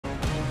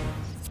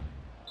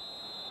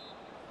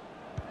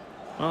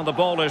Well, the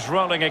ball is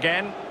rolling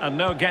again, and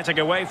no getting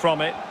away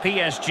from it.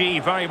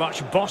 PSG very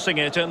much bossing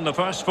it in the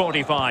first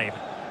 45.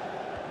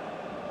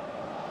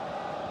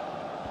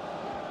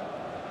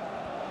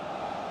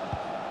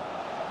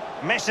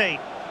 Messi.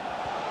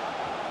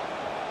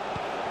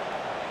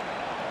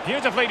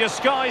 Beautifully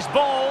disguised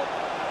ball.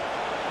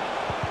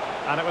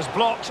 And it was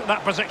blocked,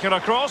 that particular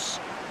cross.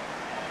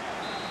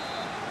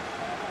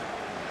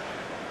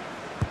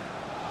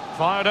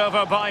 Fired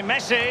over by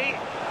Messi.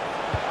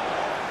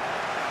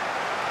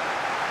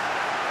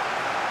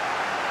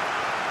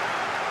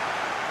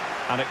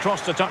 And it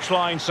crossed the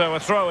touchline, so a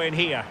throw in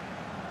here.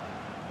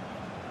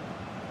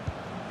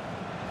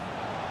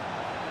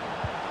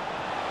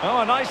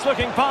 Oh, a nice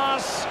looking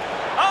pass.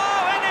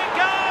 Oh, in it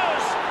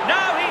goes!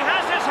 Now he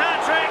has his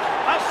hat-trick.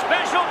 A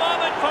special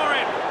moment for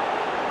him.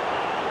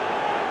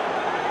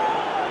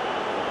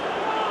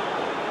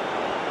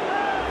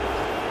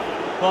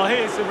 Well,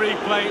 here's the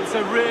replay. It's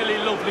a really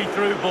lovely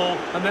through ball.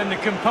 And then the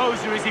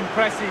composure is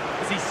impressive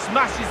as he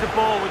smashes the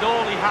ball with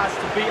all he has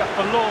to beat a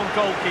forlorn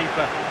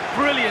goalkeeper.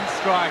 Brilliant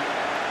strike.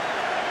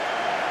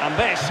 And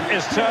this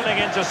is turning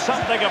into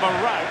something of a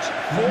rout.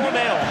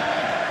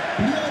 4-0.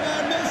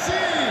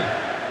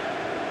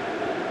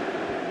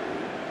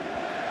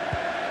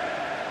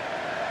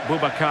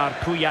 Boubacar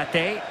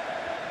Kouyate.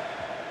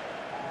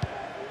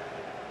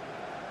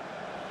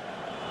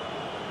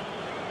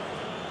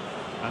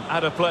 And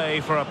out of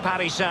play for a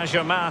Paris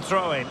Saint-Germain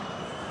throw-in.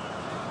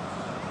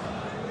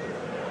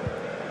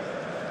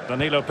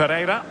 Danilo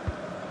Pereira.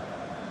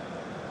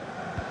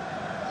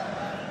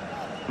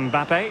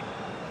 Mbappe.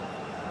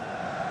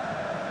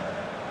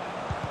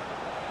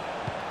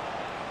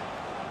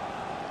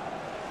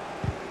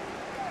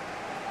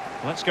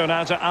 Let's go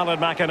now to Alan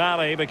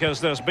McInally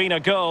because there's been a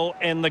goal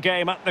in the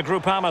game at the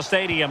Groupama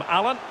Stadium.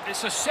 Alan?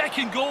 It's a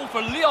second goal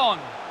for Lyon.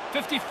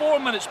 54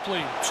 minutes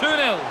played.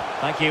 2-0.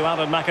 Thank you,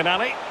 Alan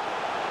McInally.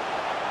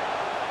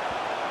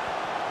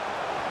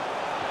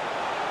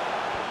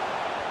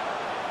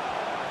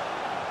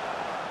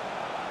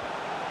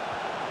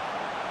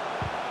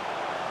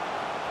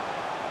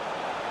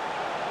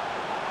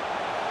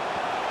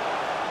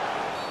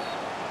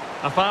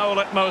 A foul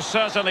it most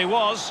certainly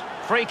was.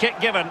 Free kick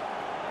given.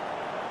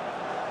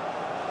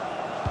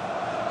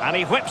 And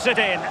he whips it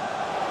in.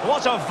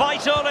 What a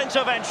vital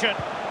intervention.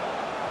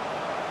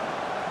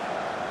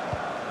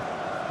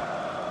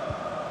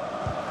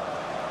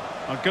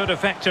 A good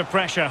effective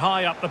pressure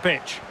high up the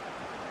pitch.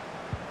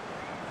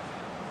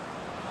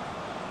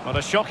 What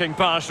a shocking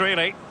pass,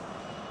 really.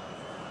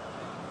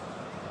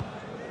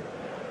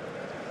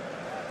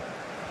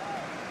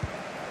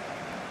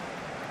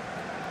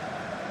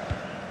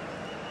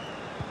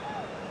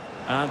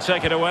 And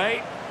take it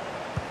away.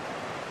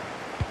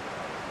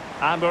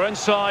 And we're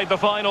inside the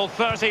final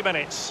 30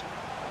 minutes.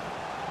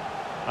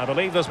 I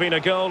believe there's been a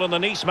goal in the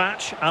Nice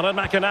match. Alan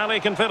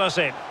McInally can fill us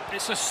in.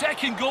 It's a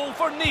second goal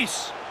for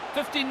Nice.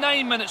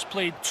 59 minutes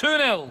played.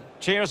 2-0.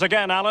 Cheers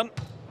again, Alan.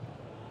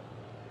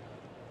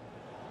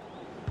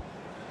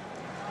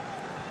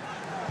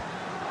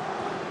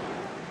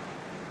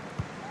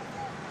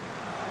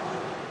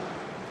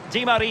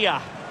 Di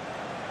Maria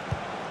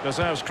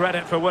deserves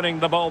credit for winning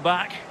the ball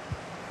back.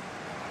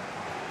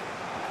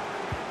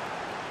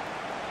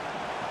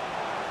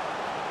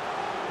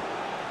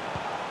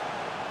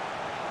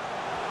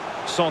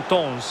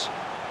 Santons.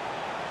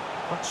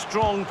 But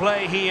strong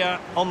play here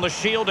on the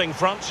shielding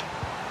front.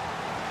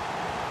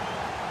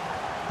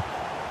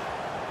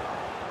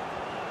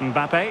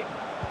 Mbappe.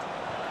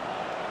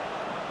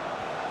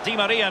 Di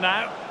Maria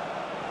now.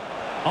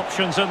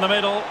 Options in the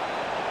middle.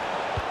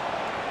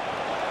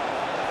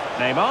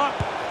 Neymar.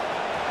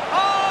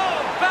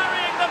 Oh,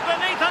 burying them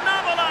beneath an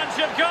avalanche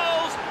of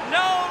goals.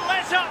 No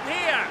let up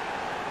here.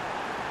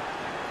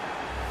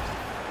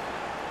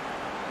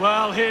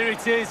 Well, here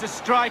it is, a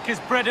striker's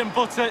bread and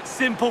butter,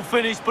 simple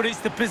finish, but it's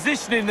the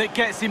positioning that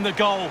gets him the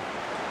goal.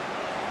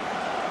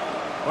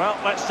 Well,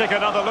 let's take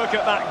another look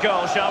at that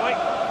goal, shall we?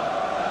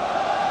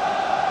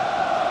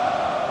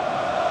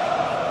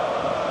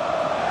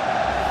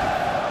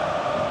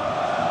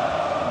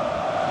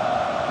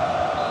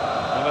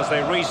 And as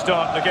they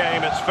restart the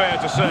game, it's fair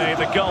to say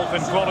the gulf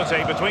in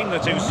quality between the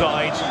two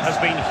sides has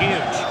been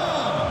huge.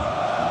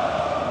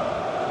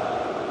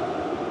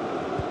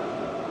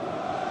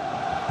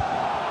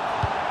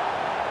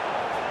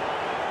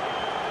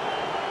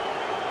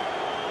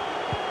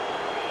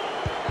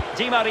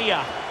 Di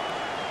Maria.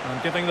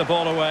 And giving the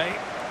ball away.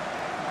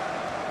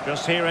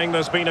 Just hearing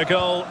there's been a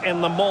goal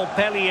in the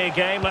Montpellier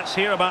game. Let's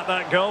hear about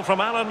that goal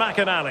from Alan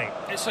McInally.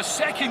 It's a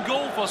second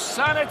goal for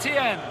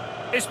Saint-Etienne.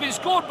 It's been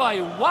scored by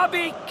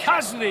Wabi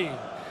Kazri.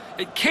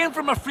 It came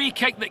from a free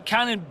kick that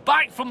cannoned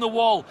back from the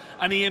wall,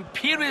 and he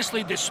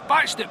imperiously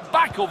dispatched it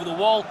back over the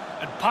wall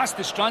and past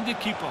the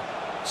stranded keeper.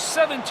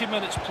 70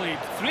 minutes played.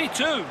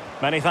 3-2.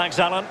 Many thanks,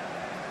 Alan.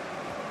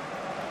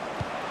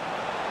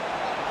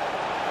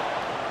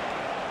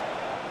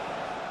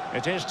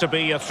 It is to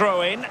be a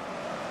throw-in.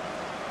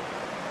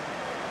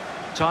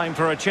 Time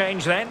for a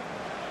change then.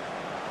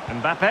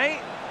 Mbappe.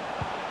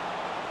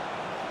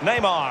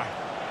 Neymar.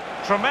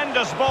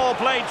 Tremendous ball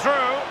played through.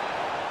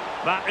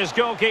 That is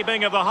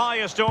goalkeeping of the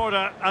highest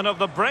order and of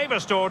the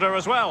bravest order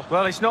as well.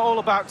 Well, it's not all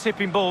about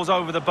tipping balls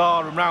over the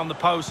bar and round the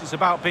post. It's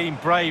about being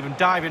brave and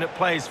diving at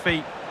players'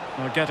 feet.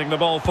 Well, getting the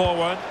ball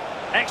forward.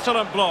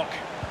 Excellent block.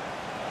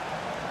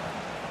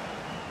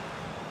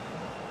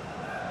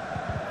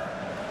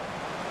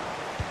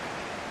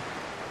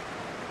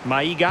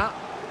 Maiga.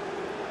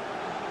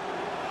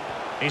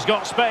 He's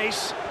got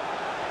space.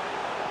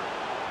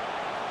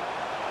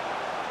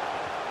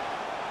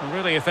 A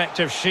really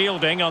effective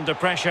shielding under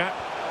pressure.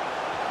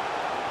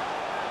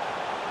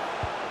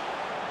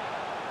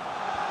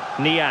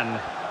 Nian.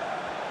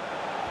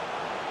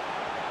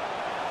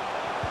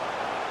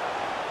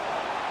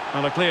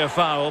 Well, a clear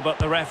foul, but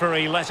the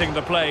referee letting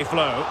the play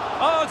flow.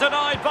 Oh,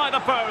 denied by the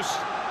post.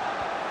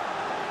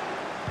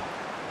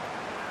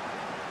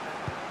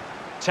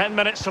 10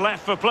 minutes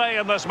left for play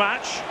in this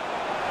match.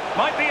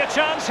 Might be a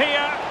chance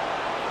here.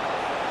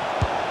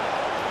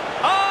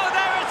 Oh,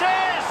 there it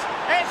is!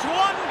 It's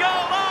one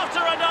goal after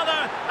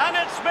another, and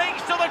it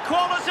speaks to the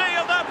quality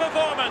of their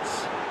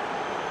performance.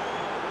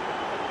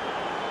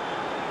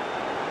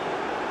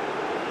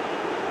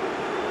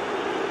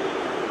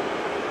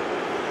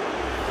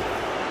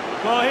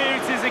 Well, here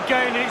it is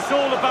again, and it's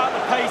all about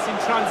the pace in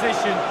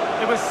transition.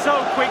 They were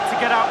so quick to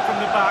get out from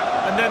the back,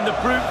 and then the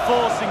brute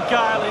force and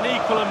guile in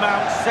equal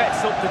amounts sets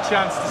up the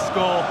chance to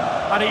score.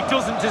 And he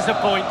doesn't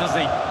disappoint, does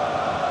he?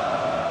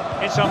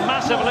 It's a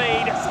massive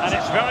lead, and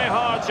it's very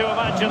hard to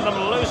imagine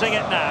them losing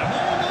it now.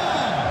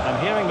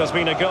 I'm hearing there's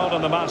been a goal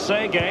in the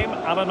Marseille game.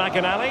 Alan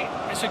McInally.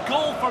 It's a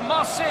goal for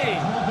Marseille.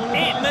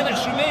 8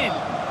 minutes remain.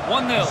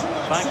 1-0.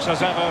 Thanks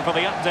as ever for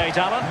the update,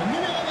 Alan.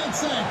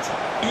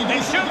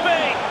 It should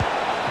be!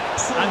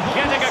 And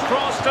getting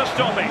across to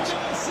stop it.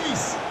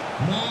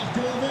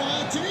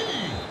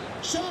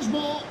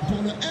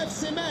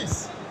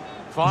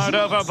 Fired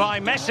over by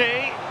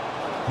Messi.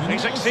 He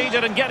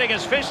succeeded in getting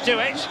his fist to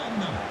it.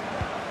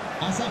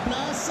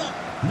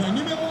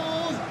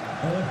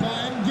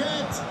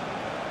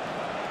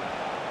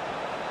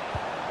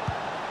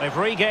 They've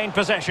regained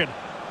possession.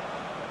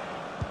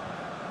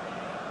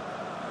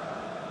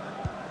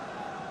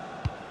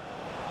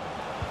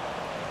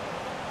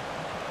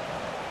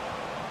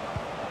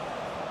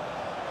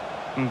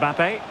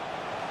 Mbappe.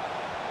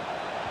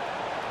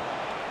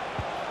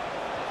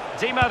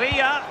 Di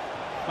Maria.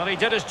 Well, he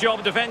did his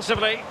job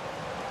defensively.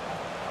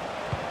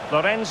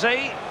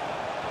 Lorenzi.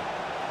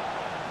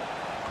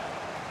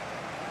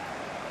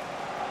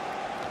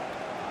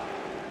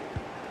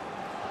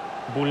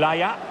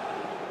 Boulaya.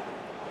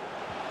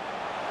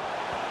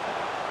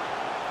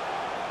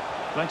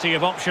 Plenty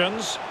of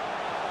options.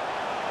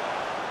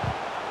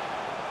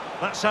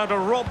 That's how to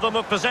rob them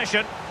of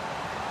possession.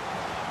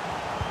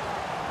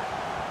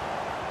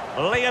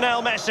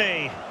 Lionel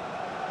Messi.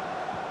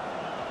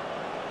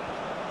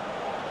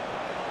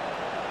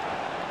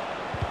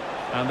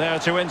 And there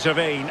to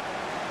intervene.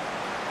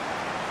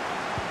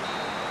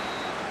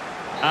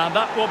 And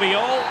that will be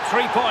all.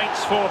 3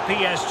 points for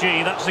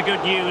PSG. That's the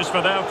good news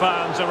for their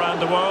fans around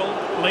the world.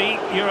 Lee,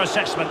 your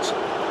assessment?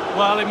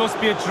 Well, it must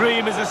be a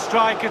dream as a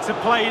striker to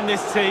play in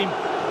this team.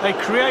 They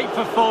create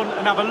for fun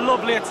and have a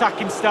lovely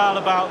attacking style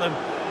about them.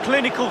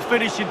 Clinical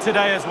finishing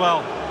today as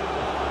well.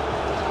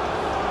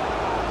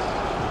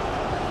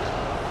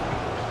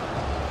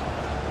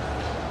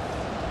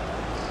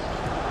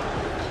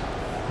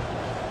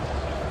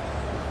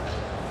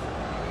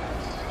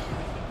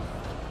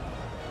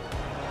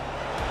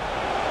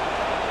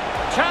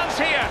 Chance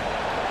here.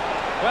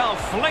 Well,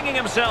 flinging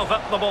himself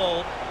at the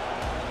ball.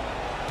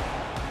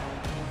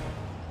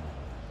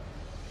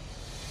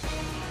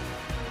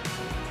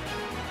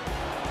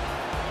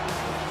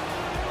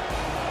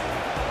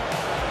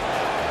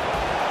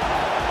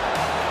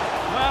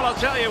 Well, I'll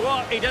tell you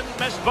what, he didn't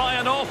miss by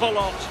an awful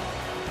lot.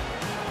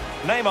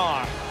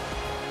 Neymar.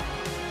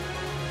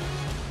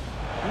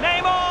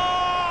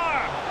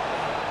 Neymar!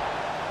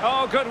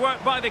 Oh, good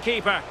work by the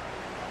keeper.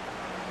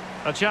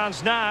 A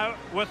chance now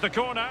with the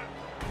corner.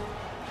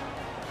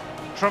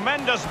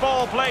 Tremendous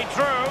ball played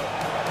through.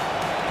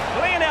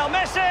 Lionel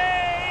Messi!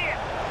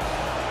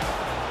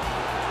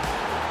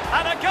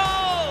 And a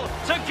goal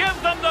to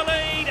give them the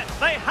lead.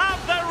 They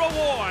have their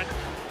reward.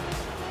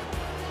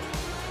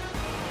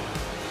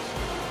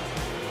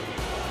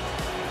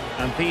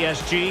 And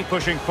PSG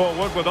pushing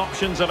forward with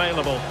options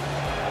available.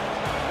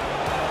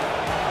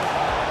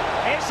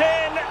 It's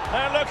in.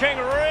 They're looking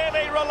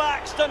really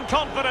relaxed and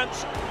confident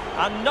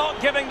and not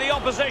giving the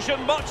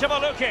opposition much of a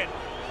look in.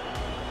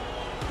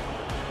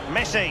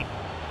 Messi.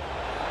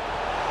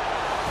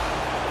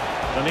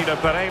 Danilo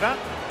Pereira.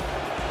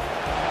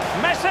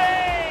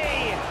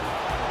 Messi!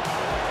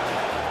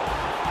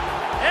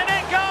 In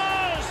it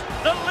goes!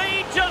 The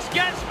lead just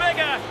gets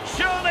bigger.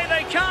 Surely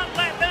they can't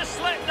let this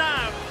slip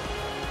now.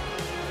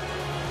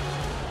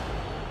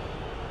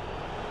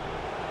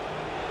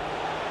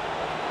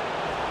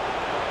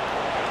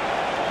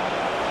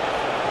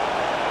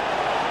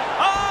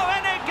 Oh,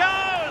 in it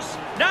goes!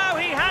 Now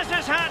he has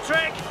his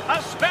hat-trick.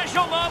 A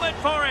special moment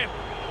for him.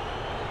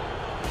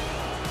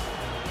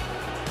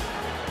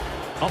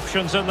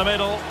 Options in the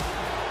middle.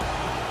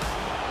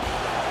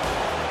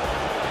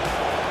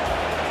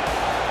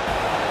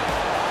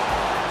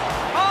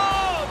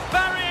 Oh,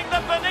 burying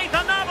them beneath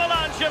an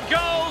avalanche of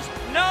goals.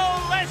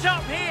 No let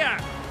up here.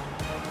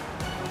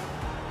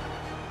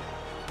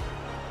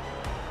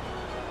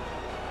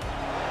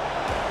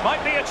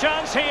 Might be a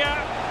chance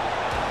here.